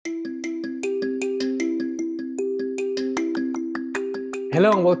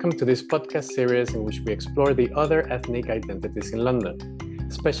Hello and welcome to this podcast series in which we explore the other ethnic identities in London,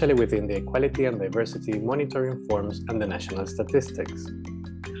 especially within the equality and diversity monitoring forms and the national statistics.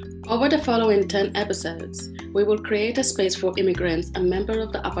 Over the following 10 episodes, we will create a space for immigrants and members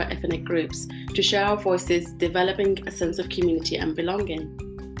of the other ethnic groups to share our voices, developing a sense of community and belonging.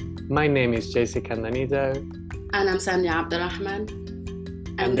 My name is JC Candanido. And I'm Sanya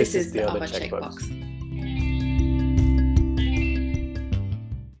Abdurrahman. And this is the other Checkbox.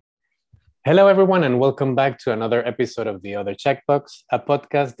 Hello, everyone, and welcome back to another episode of The Other Checkbox, a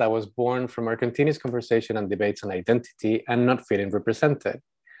podcast that was born from our continuous conversation and debates on identity and not feeling represented,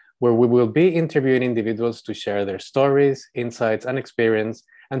 where we will be interviewing individuals to share their stories, insights, and experience,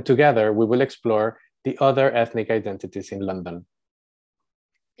 and together we will explore the other ethnic identities in London.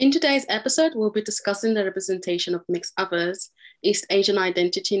 In today's episode, we'll be discussing the representation of mixed others, East Asian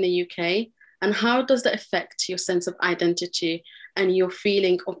identity in the UK, and how does that affect your sense of identity and your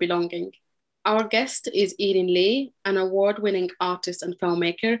feeling of belonging. Our guest is Eden Lee, an award-winning artist and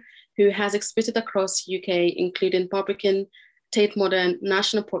filmmaker who has exhibited across UK, including Barbican, Tate Modern,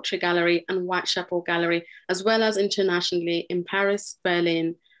 National Portrait Gallery, and Whitechapel Gallery, as well as internationally in Paris,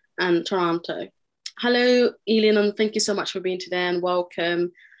 Berlin, and Toronto. Hello, Eden, and thank you so much for being today and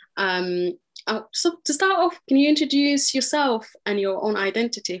welcome. So to start off, can you introduce yourself and your own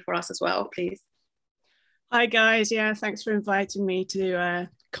identity for us as well, please? Hi guys, thanks for inviting me to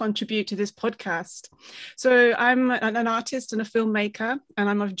contribute to this podcast. So I'm an artist and a filmmaker, and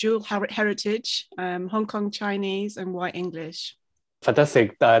I'm of dual heritage, Hong Kong Chinese and white English.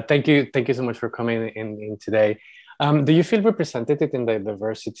 Fantastic. Thank you so much for coming in today. Do you feel represented in the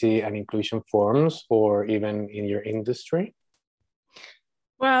diversity and inclusion forums or even in your industry?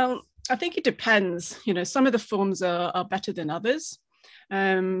 Well, I think it depends. You know, some of the forms are better than others.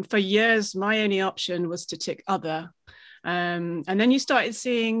 For years, my only option was to tick other. And then you started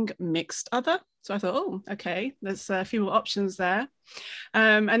seeing mixed other. So I thought, oh, okay, there's a few more options there.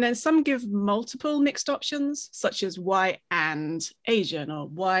 And then some give multiple mixed options, such as white and Asian or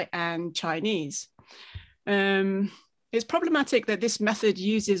white and Chinese. It's problematic that this method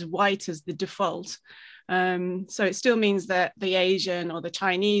uses white as the default. So it still means that the Asian or the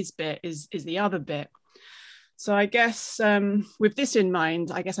Chinese bit is the other bit. So I guess with this in mind,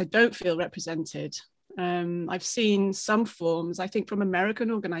 I guess I don't feel represented. I've seen some forms, I think from American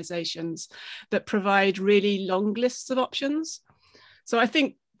organizations, that provide really long lists of options. So I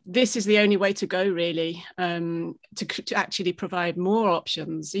think this is the only way to go, really, to actually provide more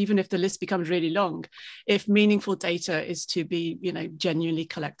options, even if the list becomes really long, if meaningful data is to be, genuinely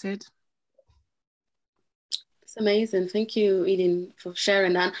collected. It's amazing. Thank you, Eden, for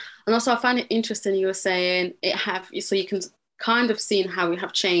sharing that. And also I find it interesting you were saying so you can kind of see how we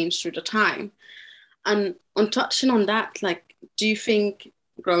have changed through the time. And on touching on that, do you think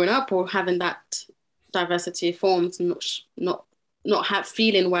growing up or having that diversity of forms and not have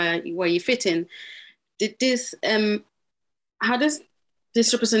feeling where you fit in, how does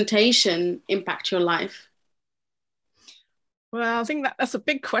this representation impact your life? Well, I think that's a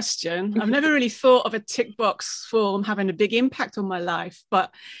big question. I've never really thought of a tick box form having a big impact on my life,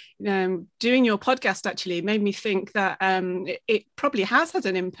 but doing your podcast actually made me think that it probably has had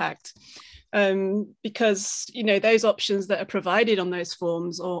an impact. Because those options that are provided on those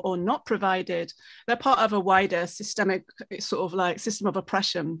forms or not provided, they're part of a wider systemic sort of system of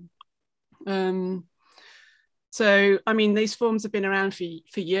oppression. So I mean, these forms have been around for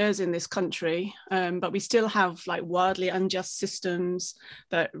years in this country, but we still have wildly unjust systems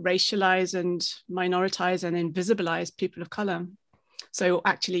that racialize and minoritize and invisibilize people of color. So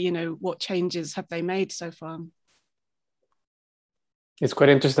actually, what changes have they made so far? It's quite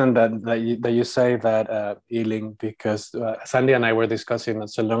interesting that you say that, Eileen, because Sandy and I were discussing not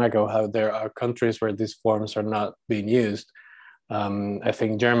so long ago how there are countries where these forms are not being used. I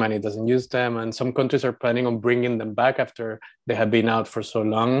think Germany doesn't use them, and some countries are planning on bringing them back after they have been out for so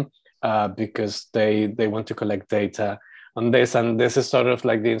long because they want to collect data on this. And this is sort of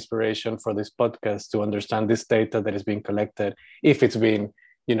like the inspiration for this podcast, to understand this data that is being collected, if it's being,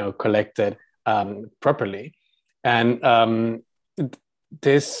 collected properly. And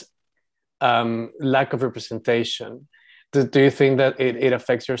this lack of representation, do you think that it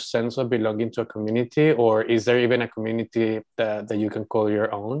affects your sense of belonging to a community, or is there even a community that you can call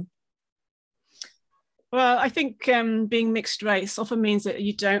your own? Well, I think being mixed race often means that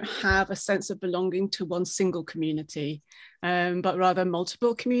you don't have a sense of belonging to one single community, but rather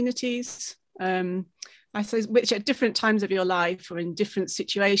multiple communities. I suppose, which at different times of your life or in different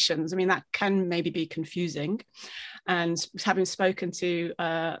situations, I mean, that can maybe be confusing. And having spoken to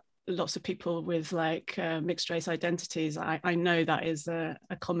lots of people with like mixed race identities. I know that is a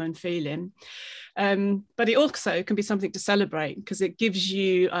common feeling. But it also can be something to celebrate because it gives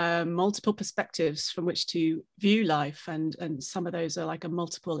you multiple perspectives from which to view life. And some of those are like a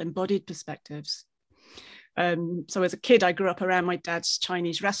multiple embodied perspectives. So as a kid, I grew up around my dad's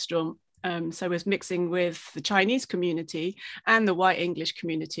Chinese restaurant. So I was mixing with the Chinese community and the white English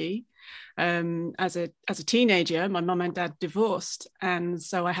community. As a teenager, my mum and dad divorced, and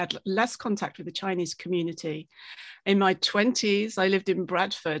so I had less contact with the Chinese community. In my 20s, I lived in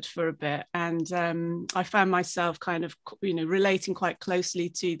Bradford for a bit, and I found myself kind of, relating quite closely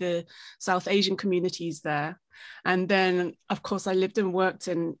to the South Asian communities there. And then, of course, I lived and worked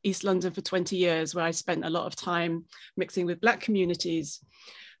in East London for 20 years, where I spent a lot of time mixing with Black communities.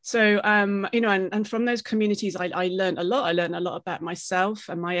 So, and from those communities, I learned a lot. I learned a lot about myself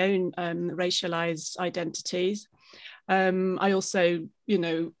and my own racialized identities. I also,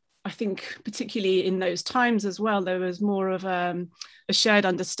 I think particularly in those times as well, there was more of a shared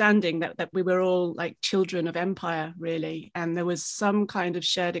understanding that we were all like children of empire, really. And there was some kind of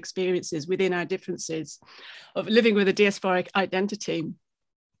shared experiences within our differences of living with a diasporic identity.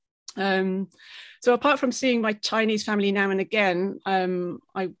 So apart from seeing my Chinese family now and again,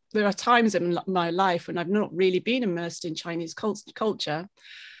 there are times in my life when I've not really been immersed in Chinese culture,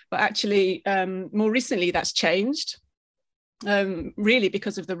 but actually more recently that's changed. Really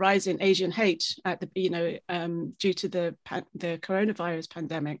because of the rise in Asian hate at the, due to the coronavirus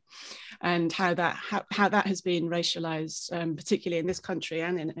pandemic, and how that has been racialized, particularly in this country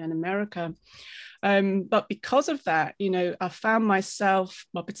and in America. But because of that, I found myself,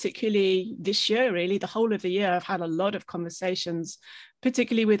 well, particularly this year, really, the whole of the year, I've had a lot of conversations,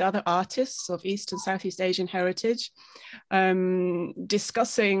 particularly with other artists of East and Southeast Asian heritage,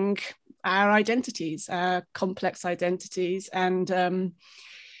 discussing our identities, our complex identities. And,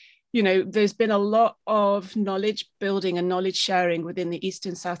 there's been a lot of knowledge building and knowledge sharing within the East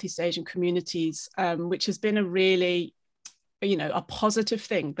and Southeast Asian communities, which has been a really a positive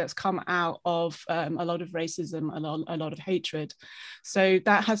thing that's come out of a lot of racism, a lot of hatred. So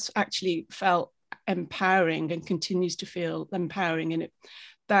that has actually felt empowering and continues to feel empowering. And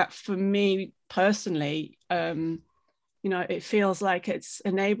that for me personally, it feels like it's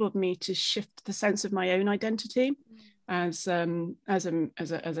enabled me to shift the sense of my own identity as a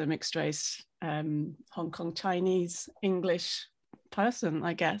mixed race Hong Kong Chinese English person,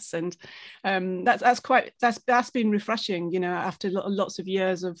 I guess. And that's been refreshing, after lots of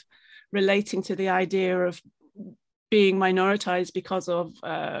years of relating to the idea of being minoritized because of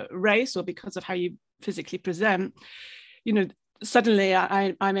race or because of how you physically present. Suddenly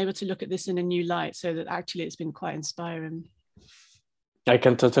I'm able to look at this in a new light, so that actually it's been quite inspiring. I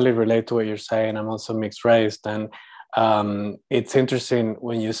can totally relate to what you're saying. I'm also mixed race, and it's interesting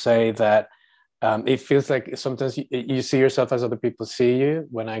when you say that. It feels like sometimes you see yourself as other people see you.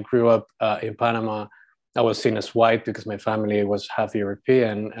 When I grew up in Panama, I was seen as white because my family was half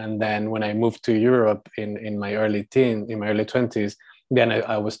European. And then when I moved to Europe in my early 20s, then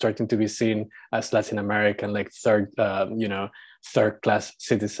I was starting to be seen as Latin American, like third class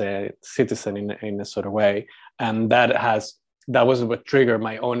citizen in a sort of way. And that was what triggered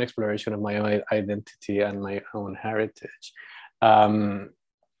my own exploration of my own identity and my own heritage.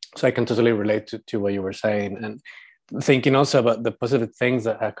 So I can totally relate to what you were saying, and thinking also about the positive things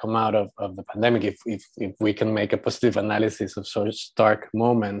that have come out of the pandemic. If we can make a positive analysis of such dark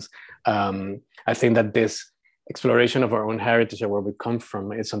moments, I think that this exploration of our own heritage and where we come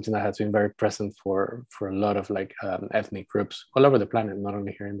from is something that has been very present for a lot of ethnic groups all over the planet, not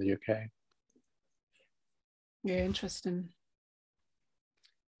only here in the UK. Yeah, interesting.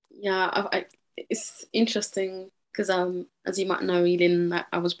 Yeah, it's interesting. Because as you might know, Eileen,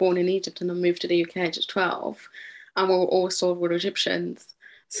 I was born in Egypt and I moved to the UK at just 12, and we were all told we're Egyptians.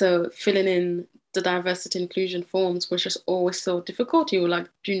 So filling in the diversity inclusion forms was just always so difficult. You were like,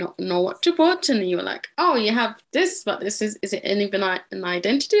 do you not know what to put? And you were like, oh, you have this, but is it even an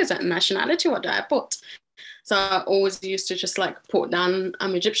identity? Is that a nationality? What do I put? So I always used to just put down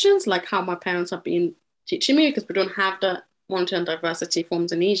I'm Egyptians, like how my parents have been teaching me, because we don't have the wanted diversity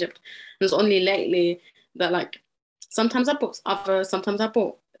forms in Egypt. And it's only lately that sometimes I put other, sometimes I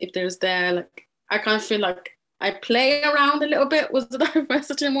put if there's there, I kind of feel like I play around a little bit with the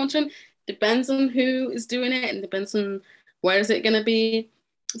diversity I'm wanting. Depends on who is doing it and depends on where is it going to be.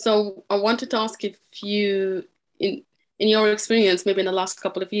 So I wanted to ask if you, in your experience, maybe in the last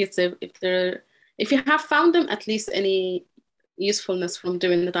couple of years, if you have found them at least any usefulness from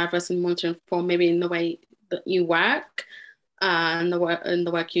doing the diversity monitoring form, maybe in the way that you work and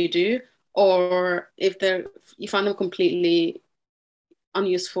the work you do, or if you find them completely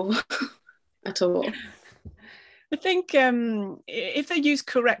unuseful at all? I think if they're used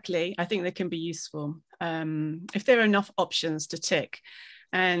correctly, I think they can be useful. If there are enough options to tick,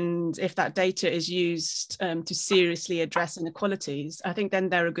 and if that data is used to seriously address inequalities, I think then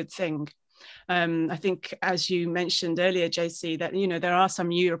they're a good thing. I think, as you mentioned earlier, JC, that there are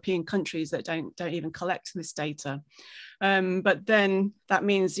some European countries that don't even collect this data. But then that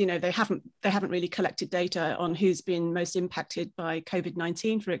means they haven't really collected data on who's been most impacted by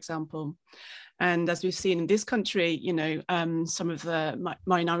COVID-19, for example. And as we've seen in this country, some of the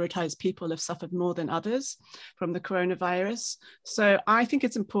minoritized people have suffered more than others from the coronavirus. So I think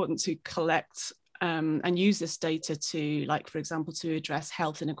it's important to collect and use this data to, for example, to address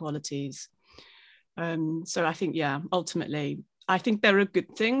health inequalities. So I think, ultimately, I think they're a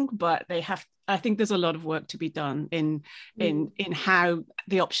good thing, but I think there's a lot of work to be done in how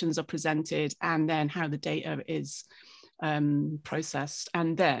the options are presented, and then how the data is processed,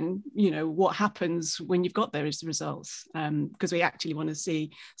 and then what happens when you've got those results, because we actually want to see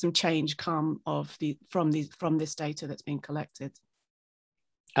some change come from this data that's being collected.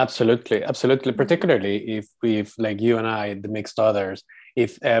 Absolutely. Particularly if we've, like you and I, the mixed others,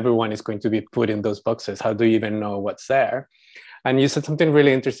 if everyone is going to be put in those boxes, how do you even know what's there? And you said something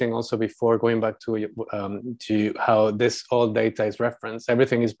really interesting also before, going back to how this all data is referenced.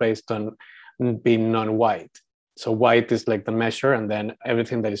 Everything is based on being non-white. So white is like the measure, and then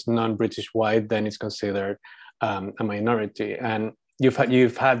everything that is non-British white then is considered a minority. And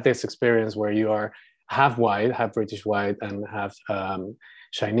you've had this experience where you are half white, half British white, and half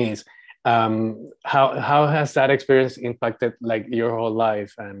Chinese. How has that experience impacted your whole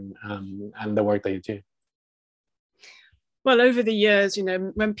life and the work that you do? Well, over the years,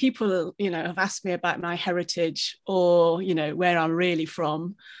 when people, have asked me about my heritage, or, where I'm really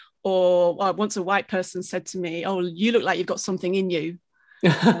from, or once a white person said to me, "Oh, you look like you've got something in you."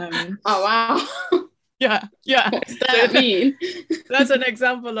 Oh, wow. Yeah. What's that mean? That's an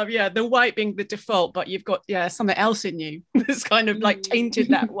example of the white being the default, but you've got something else in you. It's kind of tainted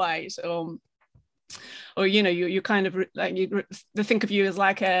that way. So, or you kind of they think of you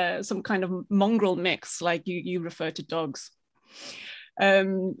as some kind of mongrel mix, like you refer to dogs.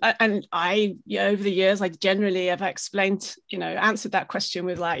 And I, over the years, generally I've explained, answered that question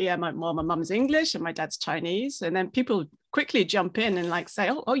with my mum's English and my dad's Chinese, and then people quickly jump in and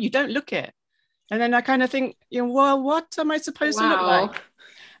say, oh, you don't look it. And then I kind of think, well, what am I supposed to look like?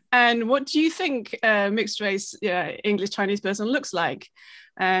 And what do you think a mixed race English Chinese person looks like?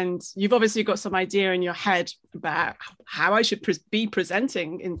 And you've obviously got some idea in your head about how I should be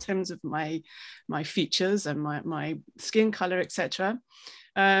presenting in terms of my features and my skin color, etc.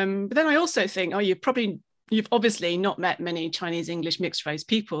 But then I also think, you've obviously not met many Chinese English mixed race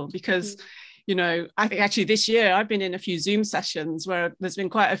people, because I think actually this year I've been in a few Zoom sessions where there's been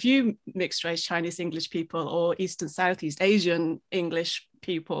quite a few mixed race Chinese English people, or East and Southeast Asian English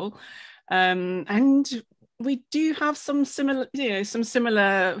people, and we do have some similar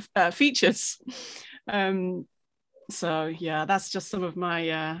features. So that's just some of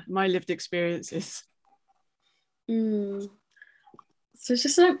my lived experiences. So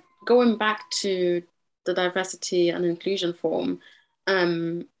just going back to the diversity and inclusion form,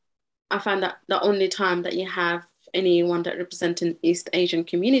 I find that the only time that you have anyone that represents an East Asian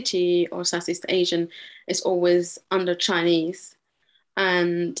community or Southeast Asian is always under Chinese.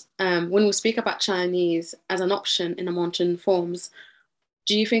 And when we speak about Chinese as an option in the mountain forms,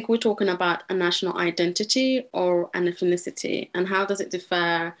 do you think we're talking about a national identity or an ethnicity? And how does it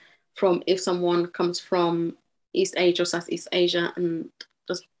differ from if someone comes from East Asia or Southeast Asia and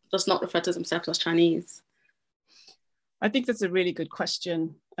does not refer to themselves as Chinese? I think that's a really good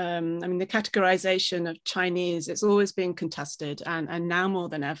question. The categorization of Chinese, it's always been contested, and now more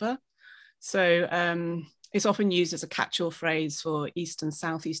than ever. So it's often used as a catch-all phrase for East and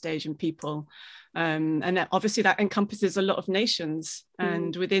Southeast Asian people. And obviously that encompasses a lot of nations.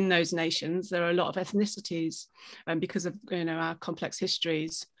 And within those nations, there are a lot of ethnicities because of our complex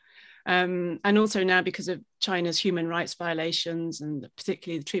histories. And also now, because of China's human rights violations, and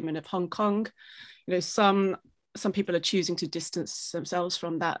particularly the treatment of Hong Kong, some people are choosing to distance themselves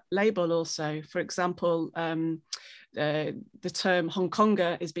from that label also. For example, the term Hong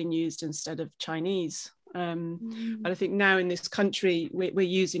Konger is being used instead of Chinese. And I think now in this country, we're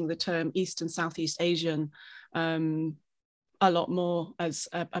using the term East and Southeast Asian a lot more as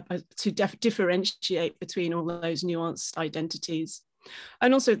to differentiate between all those nuanced identities.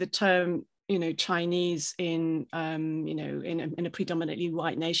 And also the term, Chinese in in a predominantly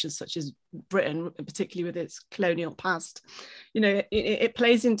white nation such as Britain, particularly with its colonial past, it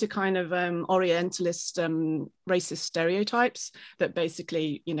plays into kind of Orientalist racist stereotypes that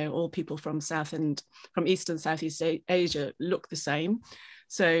basically all people from East and Southeast Asia look the same.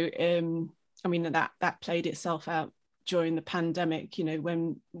 So that played itself out during the pandemic,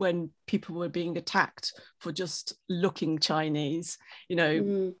 when people were being attacked for just looking Chinese,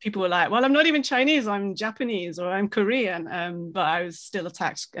 people were like, well, I'm not even Chinese, I'm Japanese or I'm Korean, but I was still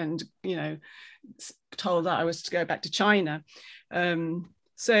attacked and, told that I was to go back to China.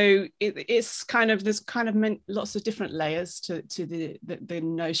 So it's kind of, there's kind of lots of different layers to the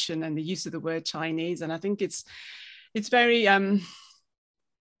notion and the use of the word Chinese. And I think it's very,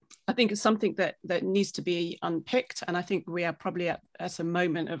 I think it's something that needs to be unpicked. And I think we are probably at a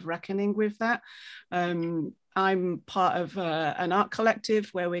moment of reckoning with that. I'm part of an art collective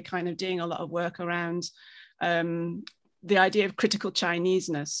where we're kind of doing a lot of work around the idea of critical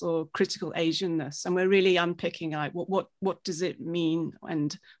Chineseness or critical Asianness. And we're really unpicking like what does it mean,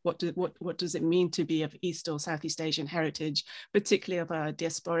 and what does it mean to be of East or Southeast Asian heritage, particularly of a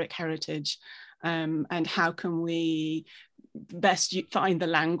diasporic heritage, and how can we best find the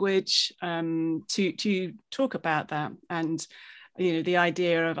language to talk about that. And the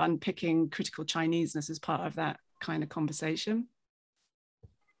idea of unpicking critical Chineseness is part of that kind of conversation.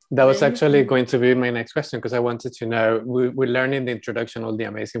 That was actually going to be my next question, because I wanted to know, we learned in the introduction all the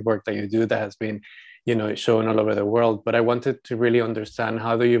amazing work that you do that has been shown all over the world, but I wanted to really understand,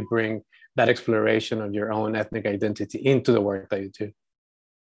 how do you bring that exploration of your own ethnic identity into the work that you do?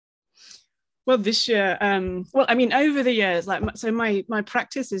 Well, this year, over the years, my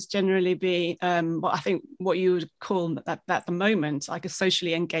practice is generally what you would call at the moment, like a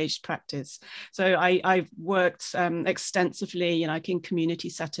socially engaged practice. So I've worked extensively, in community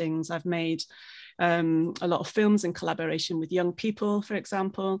settings. I've made a lot of films in collaboration with young people, for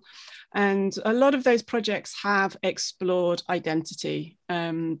example. And a lot of those projects have explored identity,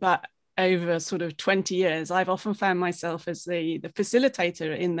 but over sort of 20 years, I've often found myself as the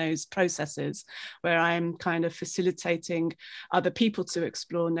facilitator in those processes, where I'm kind of facilitating other people to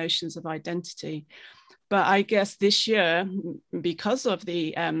explore notions of identity. But I guess this year, because of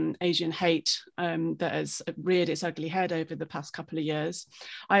the Asian hate that has reared its ugly head over the past couple of years,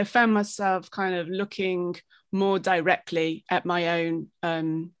 I have found myself kind of looking more directly at my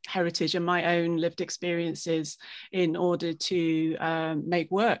own heritage and my own lived experiences in order to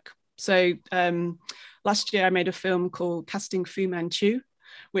make work. So last year I made a film called Casting Fu Manchu,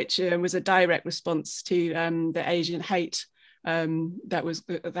 which was a direct response to the Asian hate that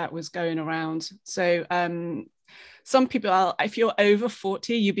was going around. So some people, if you're over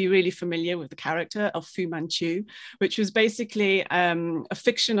 40, you'd be really familiar with the character of Fu Manchu, which was basically a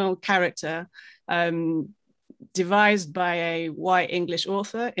fictional character devised by a white English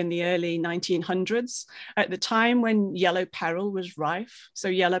author in the early 1900s, at the time when yellow peril was rife. So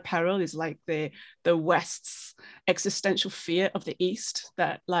yellow peril is like the West's existential fear of the East,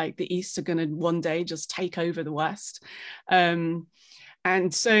 that like the East are going to one day just take over the West. And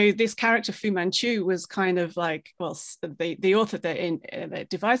so this character Fu Manchu was kind of like, well, the author that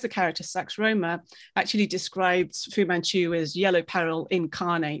devised the character, Sax Rohmer, actually described Fu Manchu as yellow peril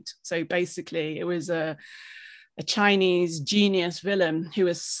incarnate. So basically it was a Chinese genius villain who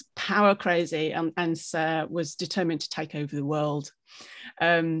was power crazy and was determined to take over the world.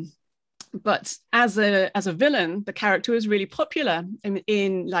 But as a villain, the character was really popular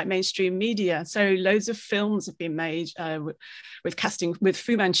in like mainstream media. So loads of films have been made with casting with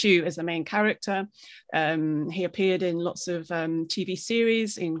Fu Manchu as the main character. He appeared in lots of TV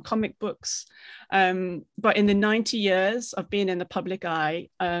series, in comic books. But in the 90 years of being in the public eye,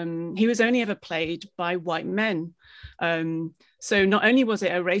 he was only ever played by white men. So not only was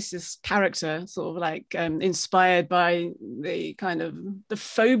it a racist character, sort of like inspired by the kind of the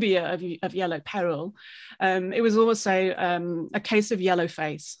phobia of yellow peril, it was also a case of yellow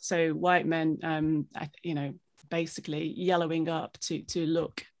face. So white men, basically yellowing up to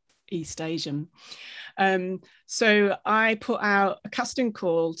look East Asian. So I put out a casting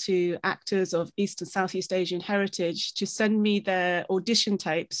call to actors of East and Southeast Asian heritage to send me their audition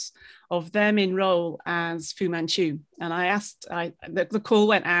tapes of them in role as Fu Manchu. And I asked, the call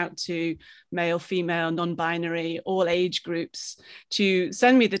went out to male, female, non-binary, all age groups to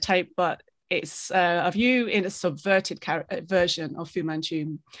send me the tape, but it's of you in a subverted version of Fu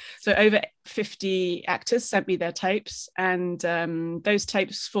Manchu. So over 50 actors sent me their tapes, and those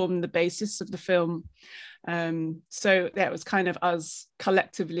tapes formed the basis of the film. So that was kind of us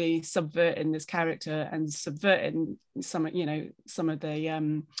collectively subverting this character and subverting some of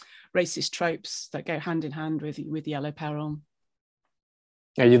the racist tropes that go hand in hand with yellow peril.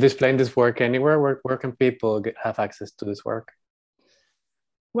 Are you displaying this work anywhere? Where can people have access to this work?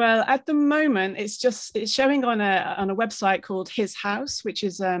 Well, at the moment, it's showing on a website called His House, which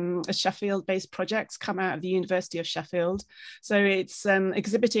is a Sheffield-based project come out of the University of Sheffield. So it's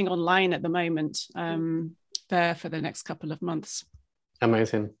exhibiting online at the moment there for the next couple of months.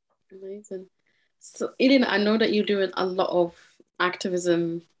 Amazing. So, Eileen, I know that you're doing a lot of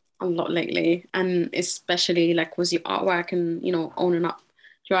activism a lot lately, and especially like with your artwork and, you know, owning up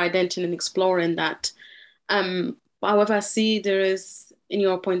your identity and exploring that. However, I see there is, in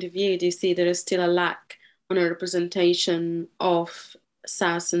your point of view, do you see there is still a lack on a representation of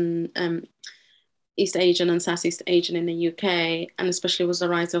SAS and East Asian and Southeast Asian in the UK, and especially with the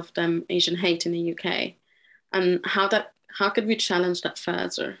rise of Asian hate in the UK, and how could we challenge that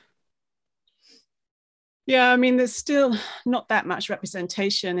further? Yeah, I mean, there's still not that much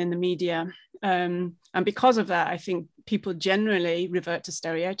representation in the media. And because of that, I think people generally revert to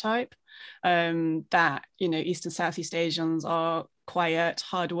stereotype that, you know, East and Southeast Asians are quiet,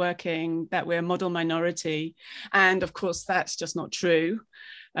 hardworking, that we're a model minority. And of course, that's just not true.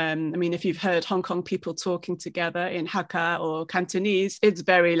 I mean, if you've heard Hong Kong people talking together in Hakka or Cantonese, it's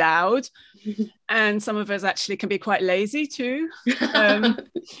very loud. And some of us actually can be quite lazy too.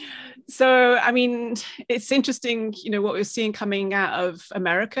 So, I mean, it's interesting, you know, what we're seeing coming out of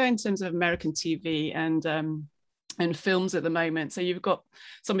America in terms of American TV and films at the moment. So you've got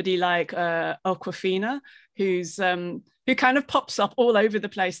somebody like Awkwafina, who kind of pops up all over the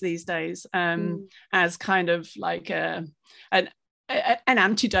place these days as kind of like an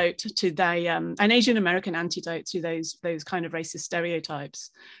antidote to an Asian American antidote to those kind of racist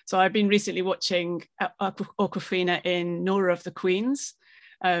stereotypes. So I've been recently watching Awkwafina in Nora of the Queens.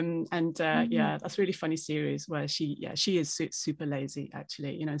 Yeah, that's a really funny series where she is super lazy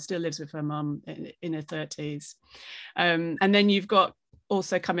actually, you know, and still lives with her mum in her 30s. And then you've got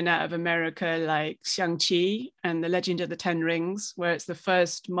also coming out of America like Shang-Chi and the Legend of the Ten Rings, where it's the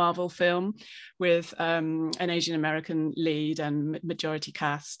first Marvel film with an Asian American lead and majority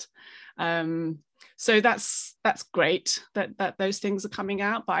cast. So that's great that those things are coming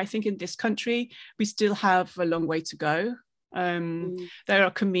out, but I think in this country we still have a long way to go. There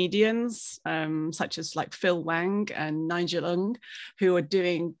are comedians such as like Phil Wang and Nigel Ng who are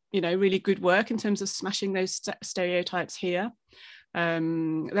doing, you know, really good work in terms of smashing those stereotypes here.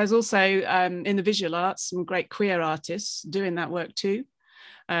 There's also in the visual arts some great queer artists doing that work too.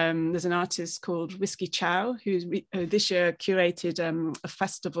 There's an artist called Whiskey Chow who's this year curated a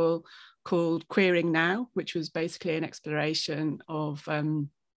festival called Queering Now, which was basically an exploration of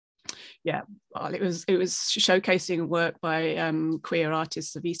it was showcasing work by queer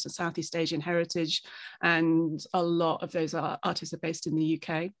artists of East and Southeast Asian heritage, and a lot of those artists are based in the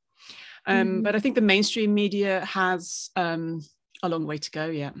UK. But I think the mainstream media has a long way to go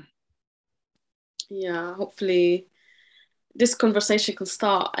yet. Yeah, hopefully this conversation can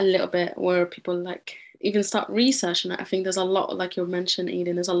start a little bit where people like even start researching it. I think there's a lot, like you mentioned,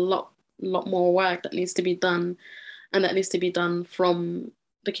 Eden, there's a lot more work that needs to be done, and that needs to be done from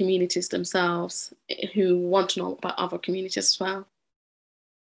the communities themselves who want to know about other communities as well.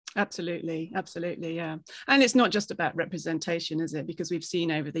 Absolutely, yeah. And it's not just about representation, is it? Because we've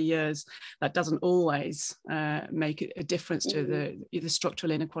seen over the years that doesn't always make a difference to the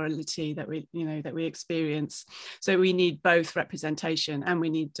structural inequality that we experience. So we need both representation and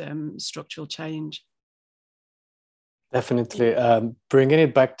we need structural change. Definitely. Bringing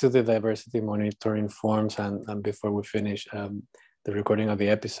it back to the diversity monitoring forms, and before we finish the recording of the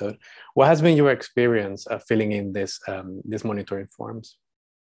episode, what has been your experience of filling in this monitoring forms?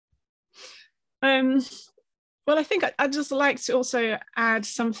 Well, I think I'd just like to also add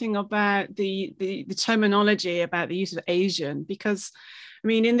something about the terminology about the use of Asian, because I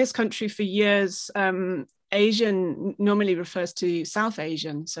mean, in this country for years, Asian normally refers to South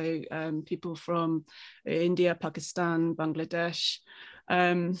Asian, so people from India, Pakistan, Bangladesh.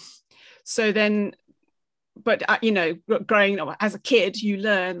 So then, but you know, growing up as a kid, you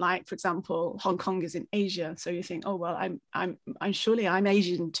learn, like, for example, Hong Kong is in Asia, so you think, oh well, I'm surely I'm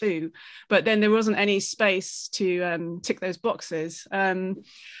Asian too, but then there wasn't any space to tick those boxes. But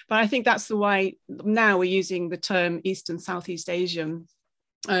I think that's the why now we're using the term East and Southeast Asian,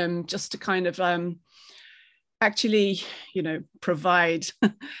 just to kind of actually, you know, provide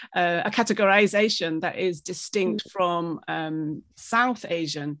a categorization that is distinct from South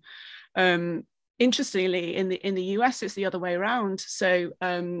Asian. interestingly, in the US, it's the other way around. So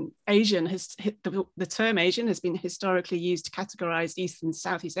Asian has the term Asian has been historically used to categorize East and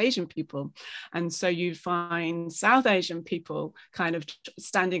Southeast Asian people, and so you find South Asian people kind of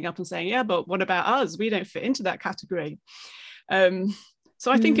standing up and saying, "Yeah, but what about us? We don't fit into that category."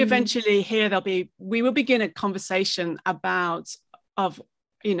 So I think eventually here we will begin a conversation about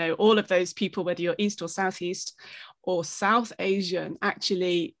all of those people, whether you're East or Southeast or South Asian,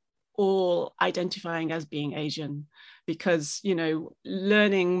 actually all identifying as being Asian, because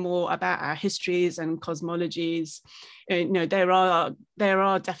learning more about our histories and cosmologies, there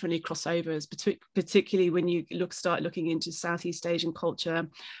are definitely crossovers, particularly when you start looking into Southeast Asian culture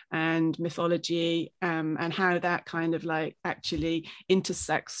and mythology, and how that kind of like actually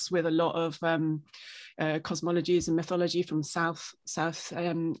intersects with a lot of cosmologies and mythology from South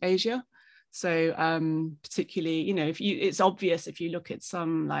Asia. So particularly, it's obvious if you look at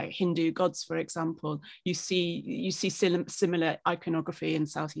some like Hindu gods, for example, you see similar iconography in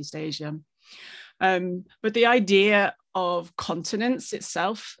Southeast Asia. But the idea of continents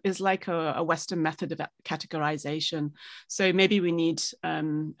itself is like a Western method of categorization. So maybe we need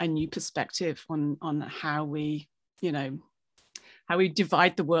a new perspective on how we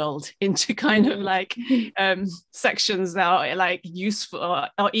divide the world into kind of like sections that are like useful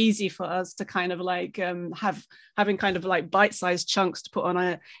or easy for us to kind of like having kind of like bite-sized chunks to put on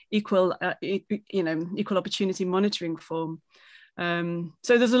a equal opportunity monitoring form.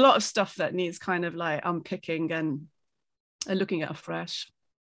 So there's a lot of stuff that needs kind of like unpicking and looking at afresh.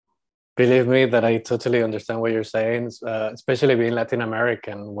 Believe me that I totally understand what you're saying, especially being Latin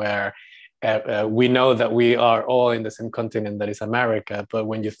American, where we know that we are all in the same continent that is America, but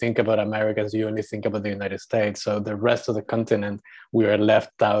when you think about Americans, you only think about the United States. So the rest of the continent, we are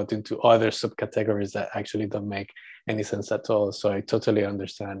left out into other subcategories that actually don't make any sense at all. So I totally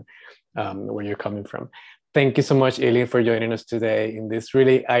understand where you're coming from. Thank you so much, Eileen, for joining us today in this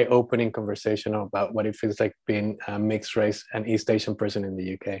really eye-opening conversation about what it feels like being a mixed race and East Asian person in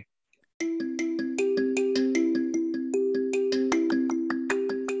the UK.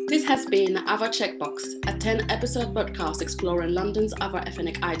 This has been Other Checkbox, a 10-episode podcast exploring London's other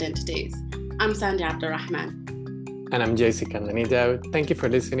ethnic identities. I'm Sandy Abdurrahman. And I'm JC Kandanidao. Thank you for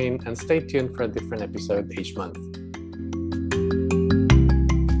listening, and stay tuned for a different episode each month.